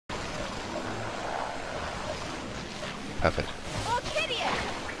Perfect.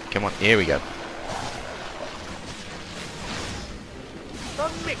 Come on, here we go.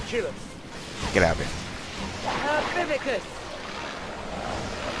 Get out of here.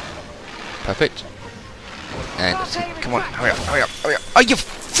 Perfect. And let's see. Come on, hurry up, hurry up, hurry up. Oh, you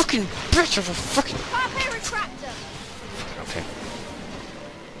fucking bitch of a fucking... Okay.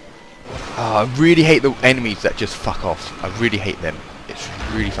 Oh, I really hate the enemies that just fuck off. I really hate them. It's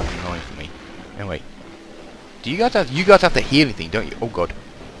really fucking annoying for me. Anyway. Do you guys have to hear anything, don't you? Oh god.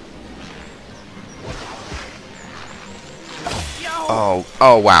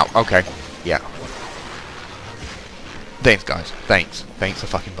 Oh wow, okay. Yeah. Thanks guys. Thanks a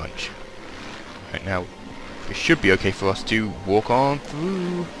fucking bunch. Right now, it should be okay for us to walk on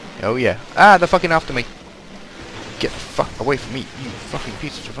through. Oh yeah. Ah, they're fucking after me. Get the fuck away from me, you fucking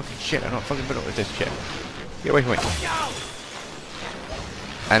pieces of fucking shit. I'm not fucking putting up with this shit. Get away from me.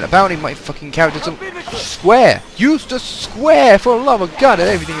 And apparently my fucking character's a square. Use the square for the love of God and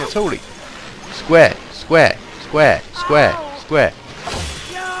everything that's holy. Square, square, square, square, square.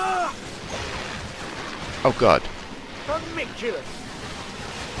 Oh God. Vermiculous.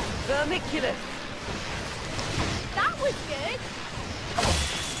 Vermiculous. That was good.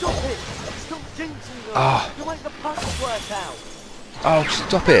 Stop it. Stop jinxing them. Oh. You'll make the puzzles work out. Oh,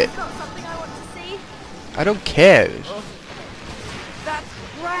 stop it. That's not something I want to see. I don't care. That's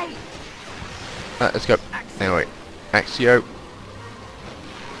great. Let's go. Anyway, Axio.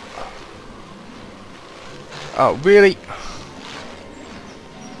 Oh, really?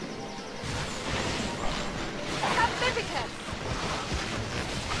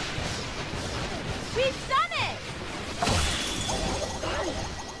 We've done it.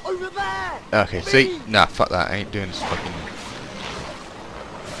 Over there. Okay, see? Nah, fuck that. I ain't doing this fucking...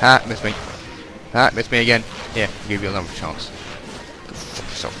 Ha, missed me. Ha, missed me again. Yeah, I'll give you another chance. Go fuck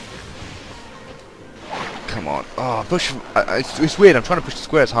yourself. Come on. Oh, push... it's weird. I'm trying to push the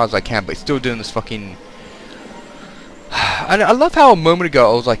square as hard as I can, but it's still doing this fucking... And I love how a moment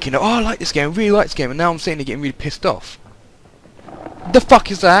ago I was like, you know, oh, I like this game. I really like this game. And now I'm sitting there getting really pissed off. The fuck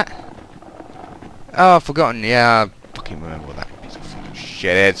is that? Oh, I've forgotten. Yeah, I fucking remember what that piece of fucking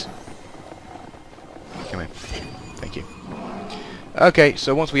shit is. Come here. Thank you. Okay,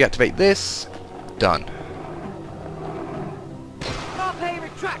 so once we activate this, done.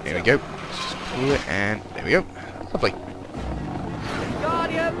 There we go. Just pull it and there we go. Lovely.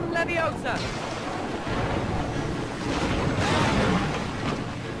 Guardian Leviosa.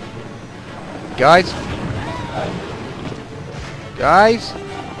 Guys. Guys.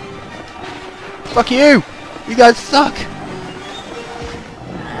 Fuck you! You guys suck!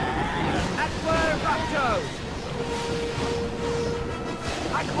 Aqua Rapto.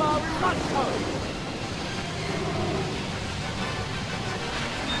 Aqua Rapto.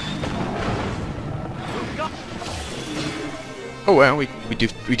 Oh well, we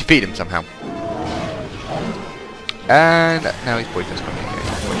defeat him somehow. And now he's poisonous coming in.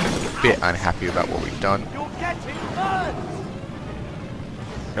 He's a bit unhappy about what we've done. You're getting hurt.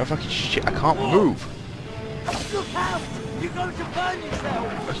 No fucking shit, I can't move. Look out! You're going to burn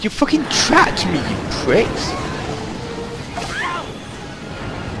yourself. You fucking trapped me, you pricks!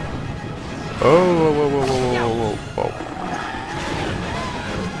 Oh, whoa, whoa, whoa, whoa, whoa, whoa, whoa.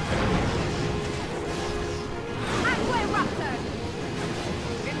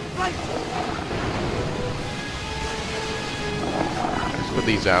 Let's put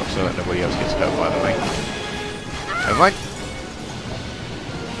these out so that nobody else gets hurt by them, mate. Never mind.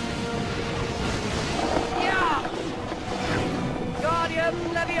 Guardian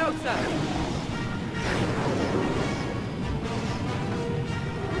Leviosa.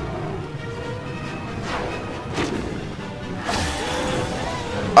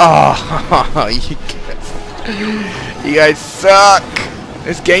 Oh, you guys suck!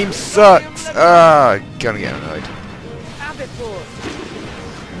 This game sucks! Ah, oh, gonna get annoyed.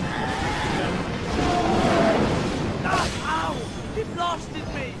 Ow! It blasted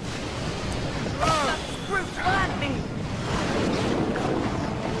me! Brute landing!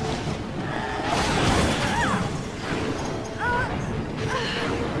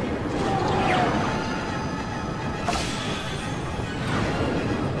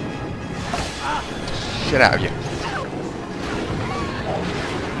 Get out of here.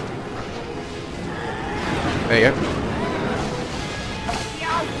 There you go.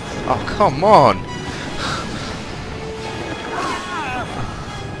 Oh, come on!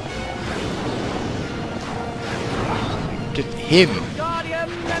 Just him! Guardian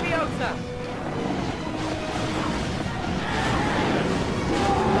Leviosa!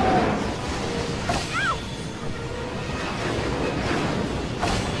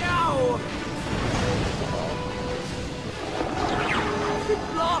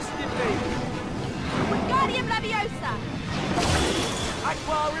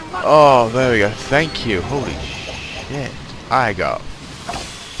 Oh, there we go. Thank you. Holy shit. I got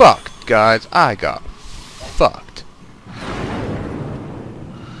fucked, guys. I got fucked.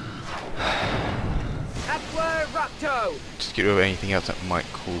 Just get rid of anything else that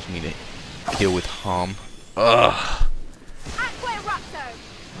might cause me to deal with harm. Ugh.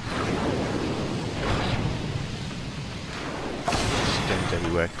 Stones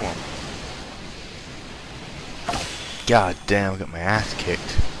everywhere. Come on. God damn, I got my ass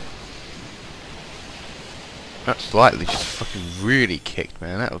kicked. Not slightly, just fucking really kicked,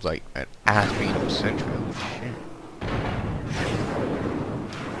 man. That was like an ass beating up century. Holy shit.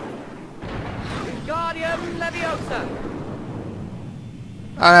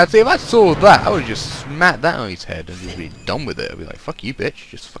 And see, if I saw that, I would have just smacked that on his head and just be done with it. I'd be like, fuck you, bitch.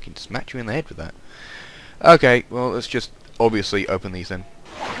 Just fucking smacked you in the head with that. Okay, well, let's just obviously open these then.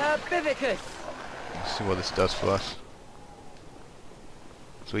 Let's see what this does for us.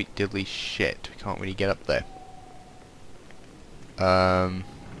 Sweet diddly shit. We can't really get up there. So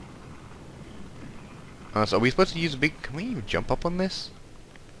are we supposed to use a big... Can we even jump up on this?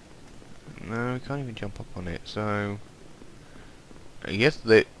 No, we can't even jump up on it, so... I guess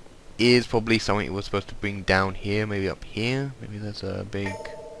there is probably something we're supposed to bring down here, maybe up here. Maybe there's a big...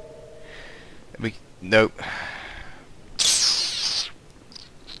 Nope.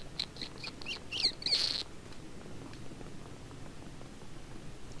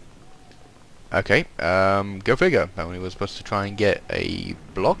 Okay, go figure. Apparently we're supposed to try and get a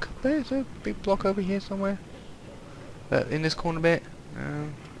block. There's a big block over here somewhere. In this corner bit.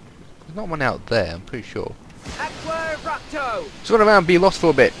 There's not one out there, I'm pretty sure. Just run around and be lost for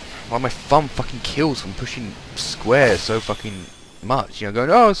a bit. While my thumb fucking kills from pushing square so fucking much. You know,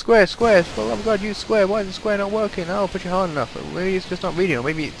 going, oh, square, square. Well, oh my god, use square. Why is the square not working? Oh, push it hard enough. But maybe it's just not reading. Or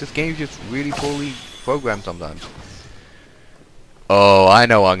maybe this game's just really poorly programmed sometimes. Oh, I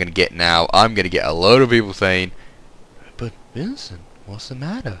know what I'm going to get now. I'm going to get a load of people saying, but Vincent, what's the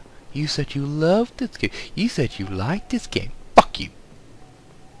matter? You said you loved this game. You said you liked this game. Fuck you.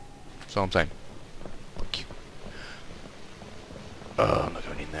 That's all I'm saying. Fuck you. Oh, I'm not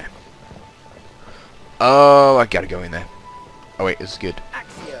going in there. Oh, I gotta go in there. Oh wait, this is good.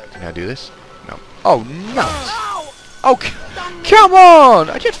 Can I do this? No. Oh, nuts! Oh, come on!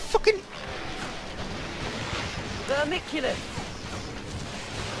 I just fucking... Vermiculous.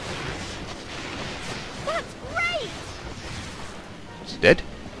 That's great! It's dead.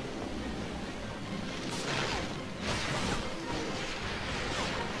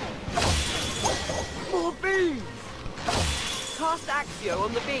 More beans! Cast Axio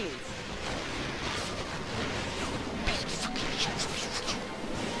on the beans.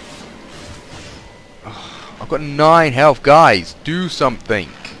 Oh, I've got 9 health, guys. Do something.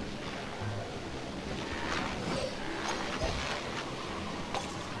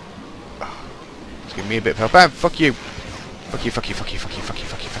 Just give me a bit of help. Bam! Fuck you. Fuck you, fuck you, fuck you, fuck you, fuck you,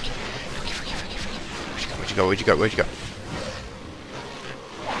 fuck you, fuck you. Fuck you, fuck you, fuck you, fuck you. Where'd you go? Where'd you go? Where'd you go?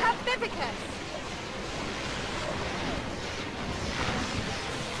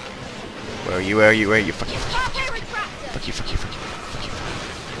 Where are you? Where are you? Where are you? Fuck you, fuck you, fuck you, fuck you, fuck you, fuck you, fuck you, fuck you.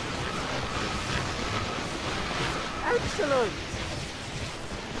 Excellent!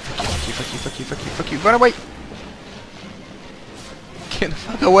 Fuck you, fuck you, fuck you, fuck you, fuck you. Run away! Get the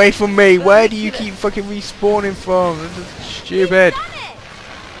fuck away from me! Where do you keep fucking respawning from? This is stupid.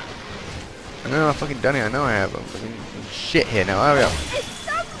 I know I've fucking done it. I know I have. I'm fucking shit here now. Hurry up.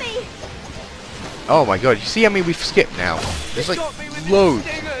 Oh my god! You see how many we've skipped now? There's like loads.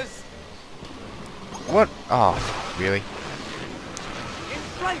 What? Oh, really?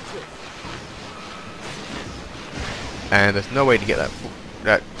 And there's no way to get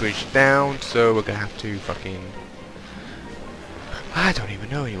that bridge down, so we're gonna have to fucking... I don't even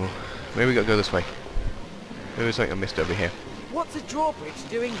know anymore. Maybe we gotta go this way. Maybe there's something I missed over here. What's a drawbridge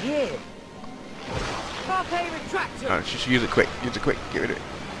doing here? Parquet retractor. Alright, just use it quick. Use it quick. Get rid of it.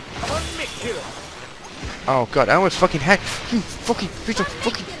 Vermiculous. Oh god, I almost fucking had you fucking piece of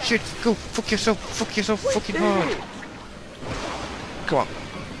fucking shit. Go fuck yourself fucking hard. Come on.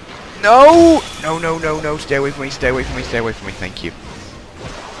 No! No, no, no, no. Stay away from me, stay away from me, stay away from me. Thank you.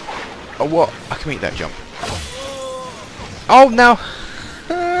 Oh, what? I can make that jump. Oh, no!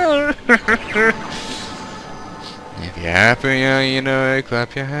 If you're happy, you know,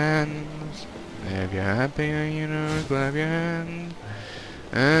 clap your hands. If you're happy, you know, clap your hands.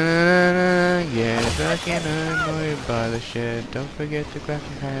 Get fucking annoyed by the shit. Don't forget to clap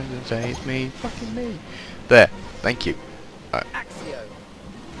your hands and say it's me, fucking me. There. Thank you. Axio.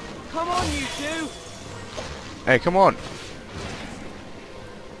 Come on, you two. Hey, come on.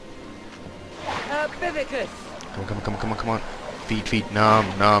 Bivicus. Come on. feed.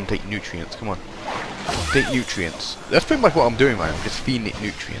 Nom, take nutrients. Come on. Take nutrients. That's pretty much what I'm doing, man. I'm just feeding it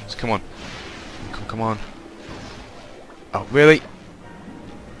nutrients. Come on. Come on. Oh, really?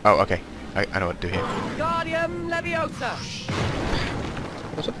 Oh, okay. I know what to do here. Guardium Leviosa!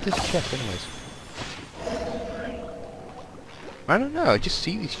 What's up with this chest, anyways? I don't know. I just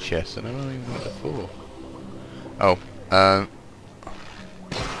see these chests and I don't even know what they're for. Oh,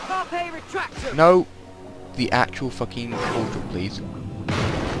 Carpe Retractum! no. The actual fucking portal, please.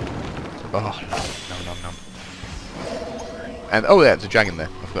 Oh, nom. And, oh, yeah, there's a dragon there.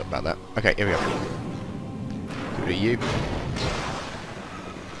 I forgot about that. Okay, here we go. Who are you?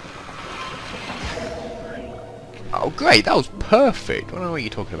 Oh, great. That was perfect. I don't know what you're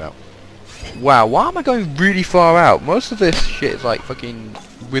talking about. Wow, why am I going really far out? Most of this shit is like fucking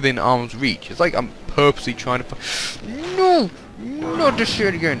within arm's reach. It's like I'm purposely trying to No! Not this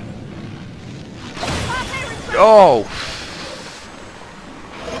shit again. Oh!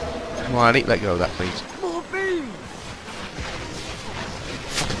 Come on, I need to let go of that, please. More beams!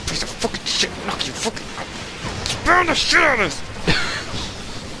 Fucking piece of fucking shit! Knock you fucking... Burn the shit out of this!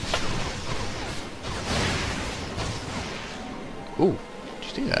 Ooh, did you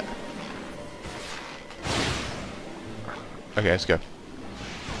see that? Okay, let's go. I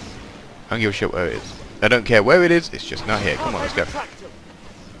don't give a shit where it is. I don't care where it is, it's just not here. Come on, let's go.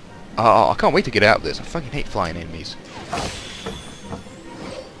 Oh, I can't wait to get out of this. I fucking hate flying enemies.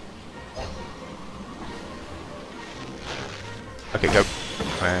 Okay, go.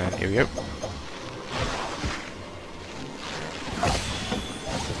 And here we go.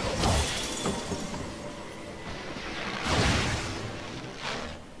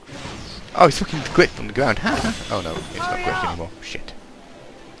 Oh, he's fucking glitched on the ground. Oh no, it's not glitched anymore. Shit.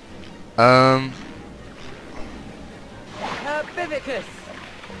 Herbivicus!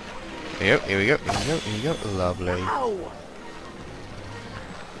 Here we go. Lovely. Ow!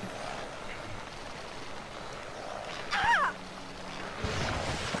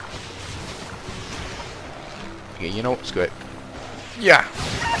 Okay, you know what? Screw it. Yeah!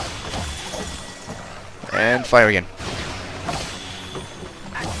 And fire again.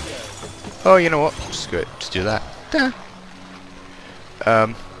 Oh, you know what? Screw it. Just do that. Duh.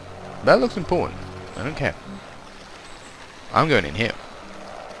 That looks important. I don't care. I'm going in here.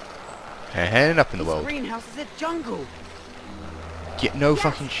 And heading up in the world. Greenhouse is a jungle! Get no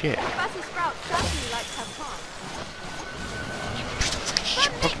fucking shit. Professor Sprout certainly likes her farm.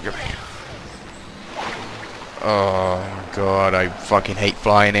 Oh god, I fucking hate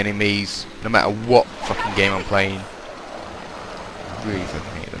flying enemies. No matter what fucking game I'm playing. I really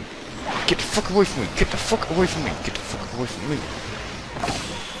fucking hate them. Get the fuck away from me! Get the fuck away from me! Get the fuck away from me!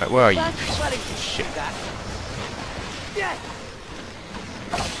 Right, where are you? Shit. Yes!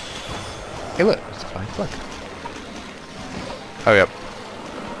 Hey look, it's a flying flag. Hurry up.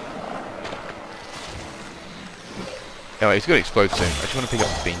 Anyway, it's gonna explode soon. I just want to pick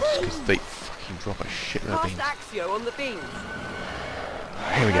up the beans because they fucking drop a shitload of Cast beans. Axio on the beams!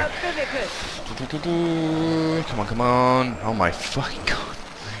 Here we go. Herbivicus! Come on. Oh my fucking god.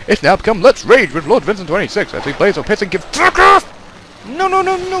 It's now become Let's Rage with Lord Vincent 26 as we play so piss and give fuck off! No. I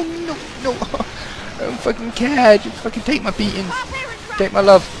don't fucking care. Just fucking take my beatings. Take my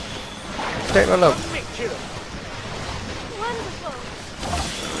love. Take my love. Wonderful.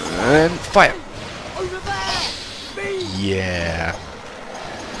 And fire. Over there! Beams! Yeah.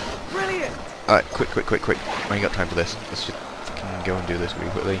 Brilliant! Alright, quick. I ain't got time for this. Let's just fucking go and do this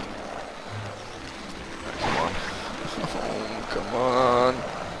really quickly. Come on. Come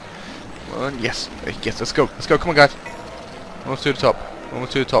on. Yes, let's go. Come on, guys. Almost to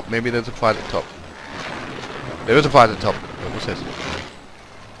the top. Maybe there's a prize at the top. There is a prize at the top. What's this?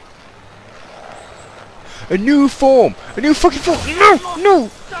 A new form! A new fucking form! No!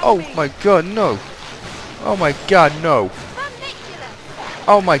 Oh my god, no! Oh my god, no!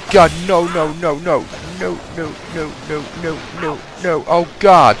 Oh my god, no! No! Oh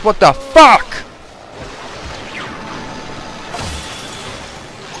god, what the fuck?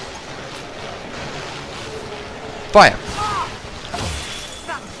 Fire!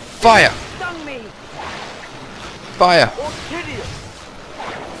 Fire! Stung me! Fire! Orchideus!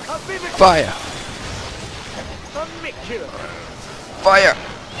 Herbivicus! Fire! Thunmiculus! Fire!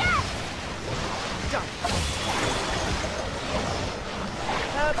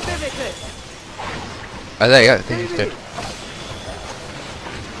 Herbivicus! Oh, there you go. I think he's dead.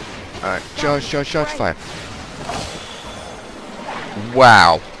 Alright, charge, fire.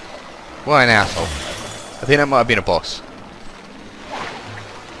 Wow. What an asshole. I think that might have been a boss.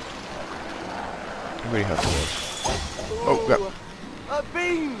 I really hope it was. Oh, grab. A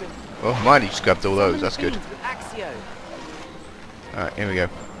beam! Oh, mine just grabbed all those. That's good. Beams with Axio.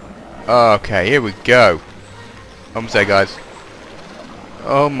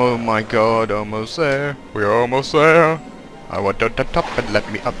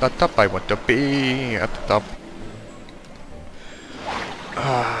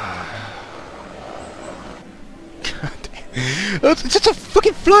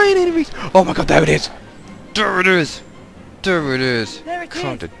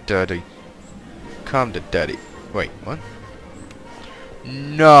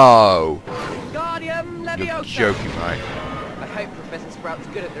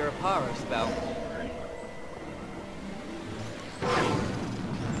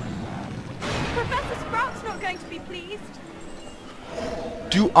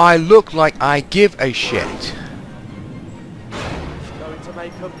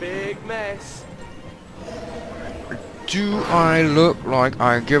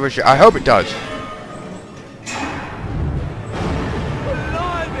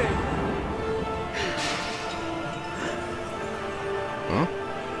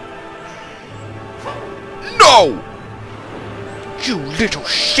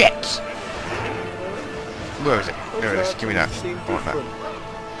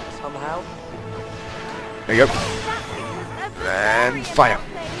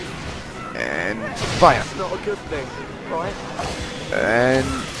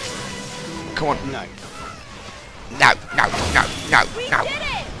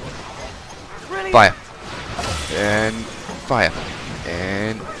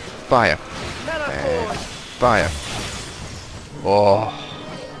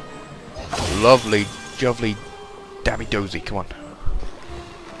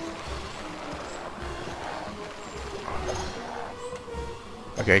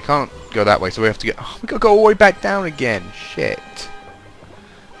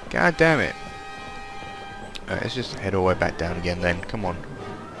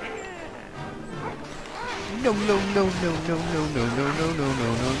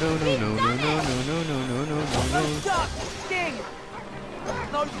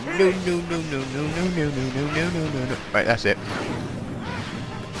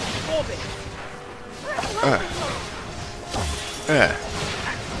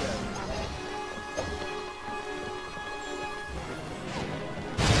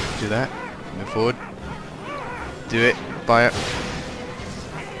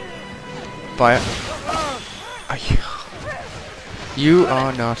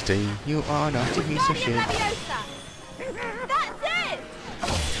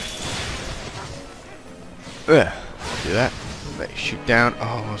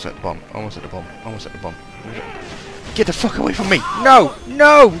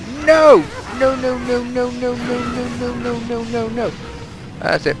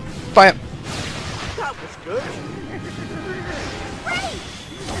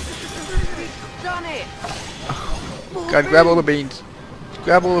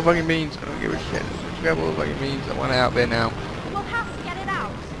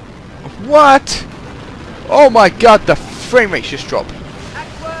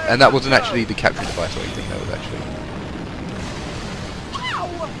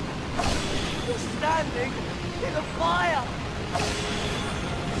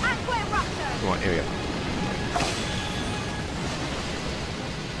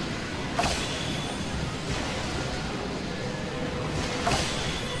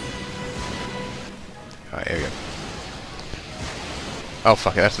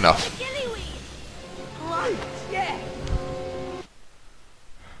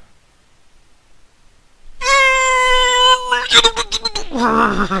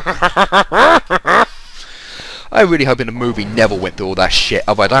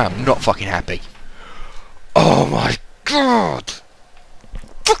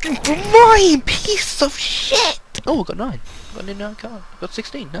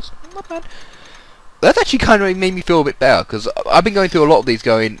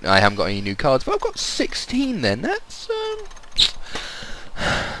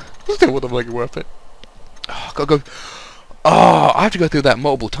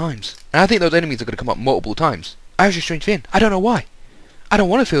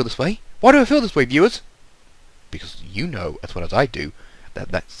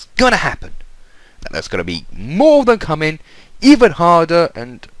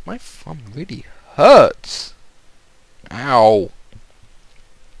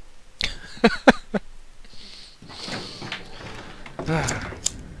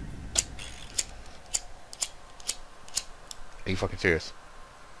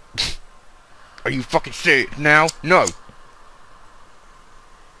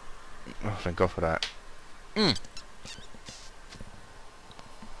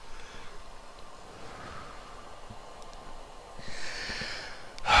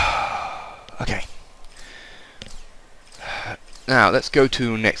 Now let's go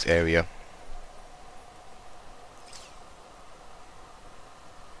to next area.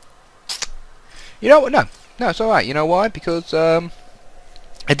 You know what? No, it's all right. You know why? Because I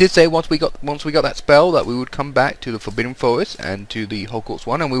did say once we got that spell that we would come back to the Forbidden Forest and to the Hogwarts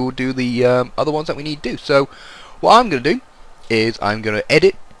one, and we will do the other ones that we need to do. So what I'm going to do is I'm going to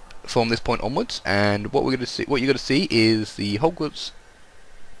edit from this point onwards, and what you're going to see is the Hogwarts,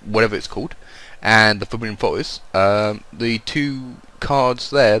 whatever it's called, and the Forbidden Forest. The two cards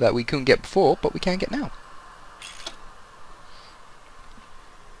there that we couldn't get before, but we can get now.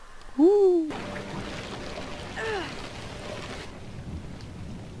 Woo!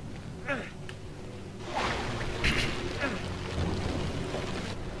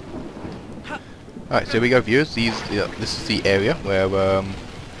 Alright, so here we go, viewers. This is the area where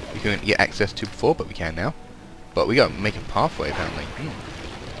we couldn't get access to before, but we can now. But we got to make a pathway, apparently.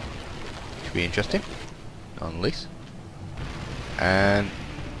 Should be interesting, on the least. And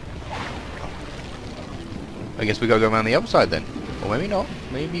I guess we got to go around the other side then. Or maybe not.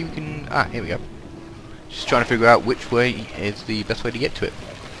 Maybe we can... Ah, here we go. Just trying to figure out which way is the best way to get to it.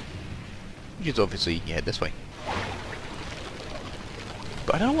 Which is obviously, yeah, this way.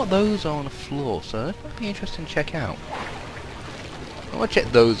 But I don't know what those are on the floor, so that might be interesting to check out. I want to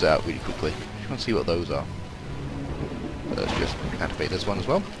check those out really quickly. Just want to see what those are. So let's just activate this one as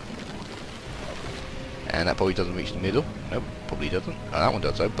well. And that probably doesn't reach the middle. Nope, probably doesn't. Oh, that one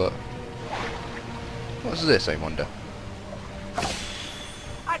does though, but... What's this, I wonder?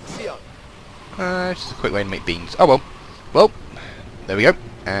 Accio. Just a quick way to make beans. Oh well. Well, there we go.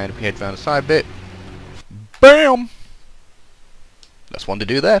 And if we head around the side a bit. BAM! That's one to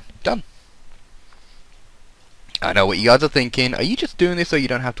do there. Done. I know what you guys are thinking. Are you just doing this so you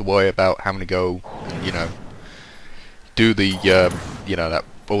don't have to worry about having to go, you know, do the, you know, that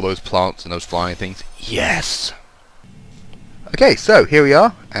all those plants and those flying things? Yes! Okay, so here we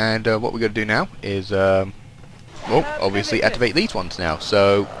are. And what we're going to do now is, well, obviously activate these ones now.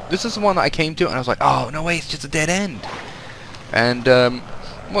 So this is the one that I came to and I was like, oh, no way, it's just a dead end. And,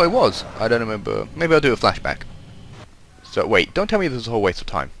 well, it was. I don't remember. Maybe I'll do a flashback. So wait, don't tell me this is a whole waste of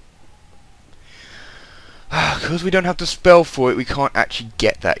time. Because we don't have the spell for it, we can't actually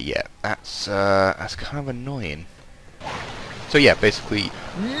get that yet. That's kind of annoying. So yeah, basically,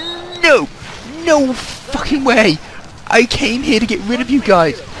 no fucking way! I came here to get rid of you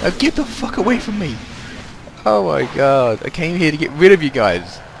guys. Now get the fuck away from me! Oh my god, I came here to get rid of you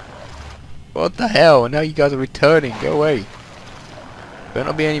guys. What the hell? And now you guys are returning. Go away. Better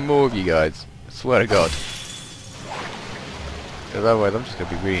not be any more of you guys. I swear to God. Because otherwise I'm just going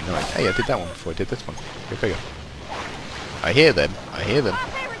to be really annoyed. Hey, I did that one before I did this one. Go figure. I hear them. I hear them.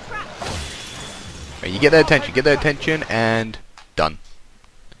 Right, you get their attention, and done.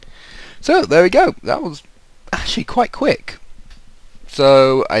 So, there we go. That was actually quite quick.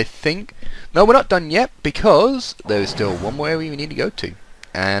 So, I think... No, we're not done yet, because there is still one more area we need to go to.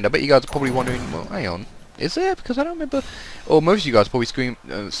 And I bet you guys are probably wondering, well, hang on. Is there? Because I don't remember... Or most of you guys are probably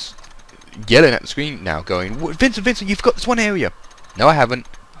yelling at the screen now, going, Vincent, you've got this one area. No, I haven't.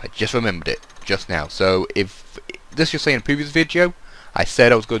 I just remembered it just now. So if this you're saying in a previous video, I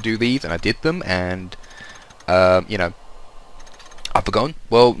said I was going to do these, and I did them, and you know, I've forgotten.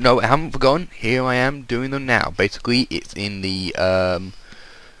 Well, no, I haven't forgotten. Here I am doing them now. Basically, it's in the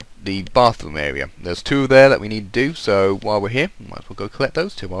bathroom area. There's two there that we need to do. So while we're here, we might as well go collect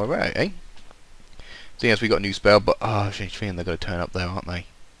those two while we're at it, eh? So yes, we got a new spell, but oh, I think they're going to turn up there, aren't they?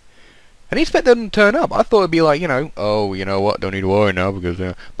 I didn't expect them to turn up. I thought it'd be like, you know, oh, you know what, don't need to worry now because,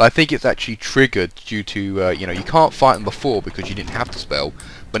 but I think it's actually triggered due to, you know, you can't fight them before because you didn't have to spell,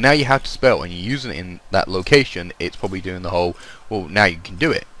 but now you have to spell and you're using it in that location. It's probably doing the whole, well, now you can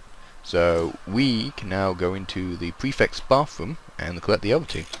do it. So we can now go into the prefect's bathroom and collect the other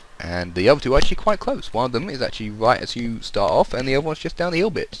two. And the other two are actually quite close. One of them is actually right as you start off, and the other one's just down the hill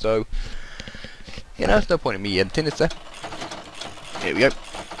bit. So, you know, there's no point in me editing this there. Here we go.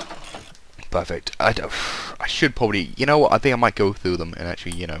 Perfect. I should probably, you know what, I think I might go through them and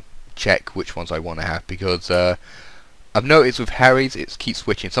actually, you know, check which ones I want to have, because I've noticed with Harry's it keeps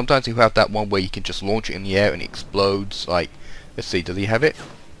switching. Sometimes you have that one where you can just launch it in the air and it explodes. Like, let's see, does he have it?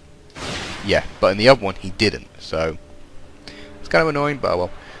 Yeah, but in the other one he didn't, so it's kind of annoying, but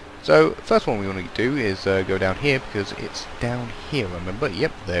well. So first one we want to do is go down here, because it's down here, remember?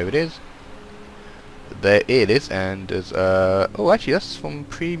 Yep, there it is. There it is, and there's oh, actually that's from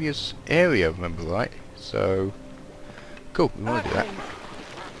previous area, remember, right? So cool, we want to do that.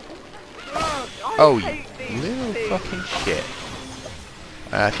 Oh, you little fucking shit.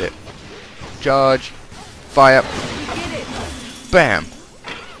 That's it. Charge. Fire. Bam.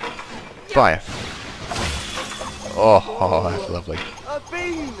 Fire. Oh, that's lovely. A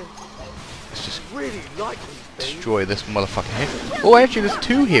bean! Let's just Really like these beans. destroy this motherfucker here. Oh, actually, there's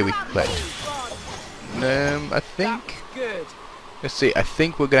 2 here we can collect. I think... Good. Let's see, I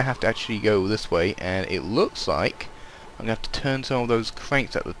think we're going to have to actually go this way, and it looks like I'm going to have to turn some of those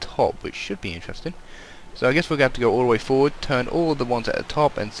cranks at the top, which should be interesting. So I guess we're going to have to go all the way forward, turn all of the ones at the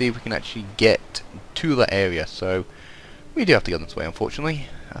top, and see if we can actually get to that area. So we do have to go this way, unfortunately.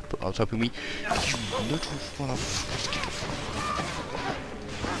 I was hoping we... You little motherfucker.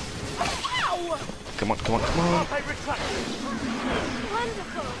 Come on, come on, come on.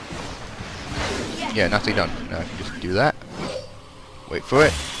 Wonderful. Yeah, nicely done. Now I can just do that. Wait for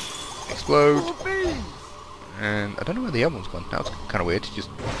it. Explode. And I don't know where the other one's gone. That was kind of weird. It just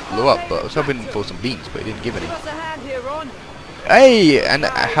blew up. But I was hoping for some beans, but it didn't give any. Give us a hand here, Ron. Hey! And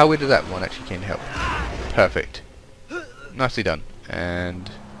how did that one actually came to help? Perfect. Nicely done.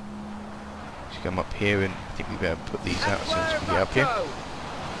 And just come up here, and I think we better put these out as soon as we get up here.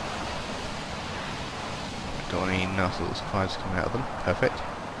 Don't want any nasty little supplies coming out of them. Perfect.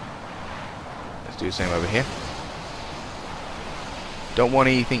 Let's do the same over here. Don't want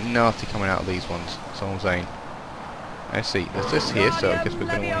anything nasty coming out of these ones. That's all I'm saying. I see. There's this here, so I guess we're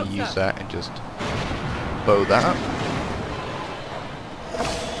going to want to use that and just bow that up.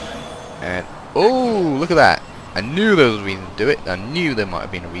 And oh, look at that! I knew there was a reason to do it. I knew there might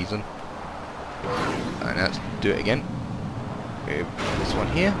have been a reason. And let's do it again. Okay, this one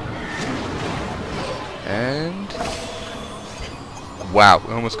here. And wow,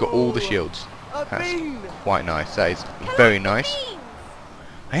 we almost got all the shields. That's quite nice. That is very nice.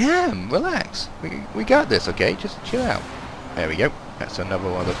 I am. Relax. We got this. Okay, just chill out. There we go. That's another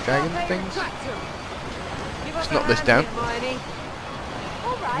one of those dragon things. Let's knock this down.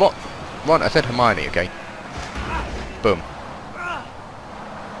 What? Ron, I said Hermione. Okay. Boom.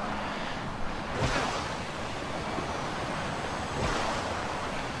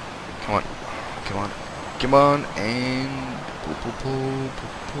 Come on. Come on. Come on. And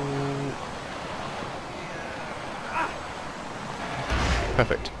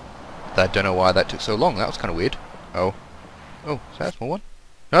perfect. I don't know why that took so long. That was kind of weird. Oh. Oh, is that a small one?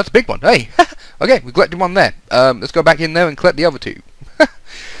 No, that's a big one. Hey! Okay, we collected one there. Let's go back in there and collect the other 2.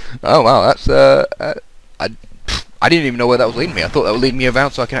 Oh, wow, that's, I didn't even know where that was leading me. I thought that would lead me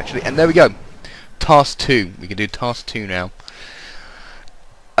around so I can actually... And there we go. Task 2. We can do Task 2 now.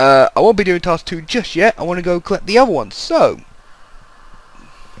 I won't be doing Task 2 just yet. I want to go collect the other one. So...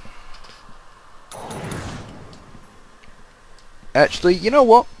 Actually, you know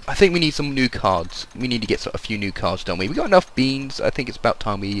what? I think we need some new cards. We need to get a few new cards, don't we? We got enough beans. I think it's about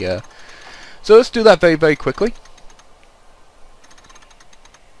time we... So let's do that very, very quickly.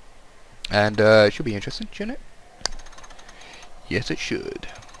 And it should be interesting, shouldn't it? Yes, it should.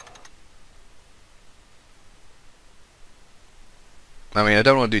 I mean, I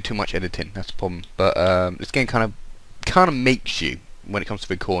don't want to do too much editing. That's the problem. But this game kind of makes you when it comes to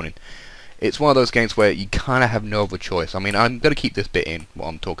recording. It's one of those games where you kind of have no other choice. I mean, I'm going to keep this bit in, what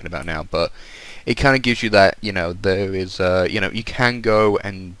I'm talking about now, but it kind of gives you that, you know, there is, you know, you can go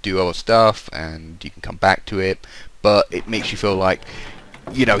and do other stuff, and you can come back to it, but it makes you feel like,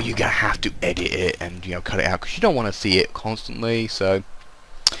 you know, you're going to have to edit it and, you know, cut it out, because you don't want to see it constantly, so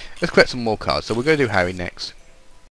let's collect some more cards. So we're going to do Harry next.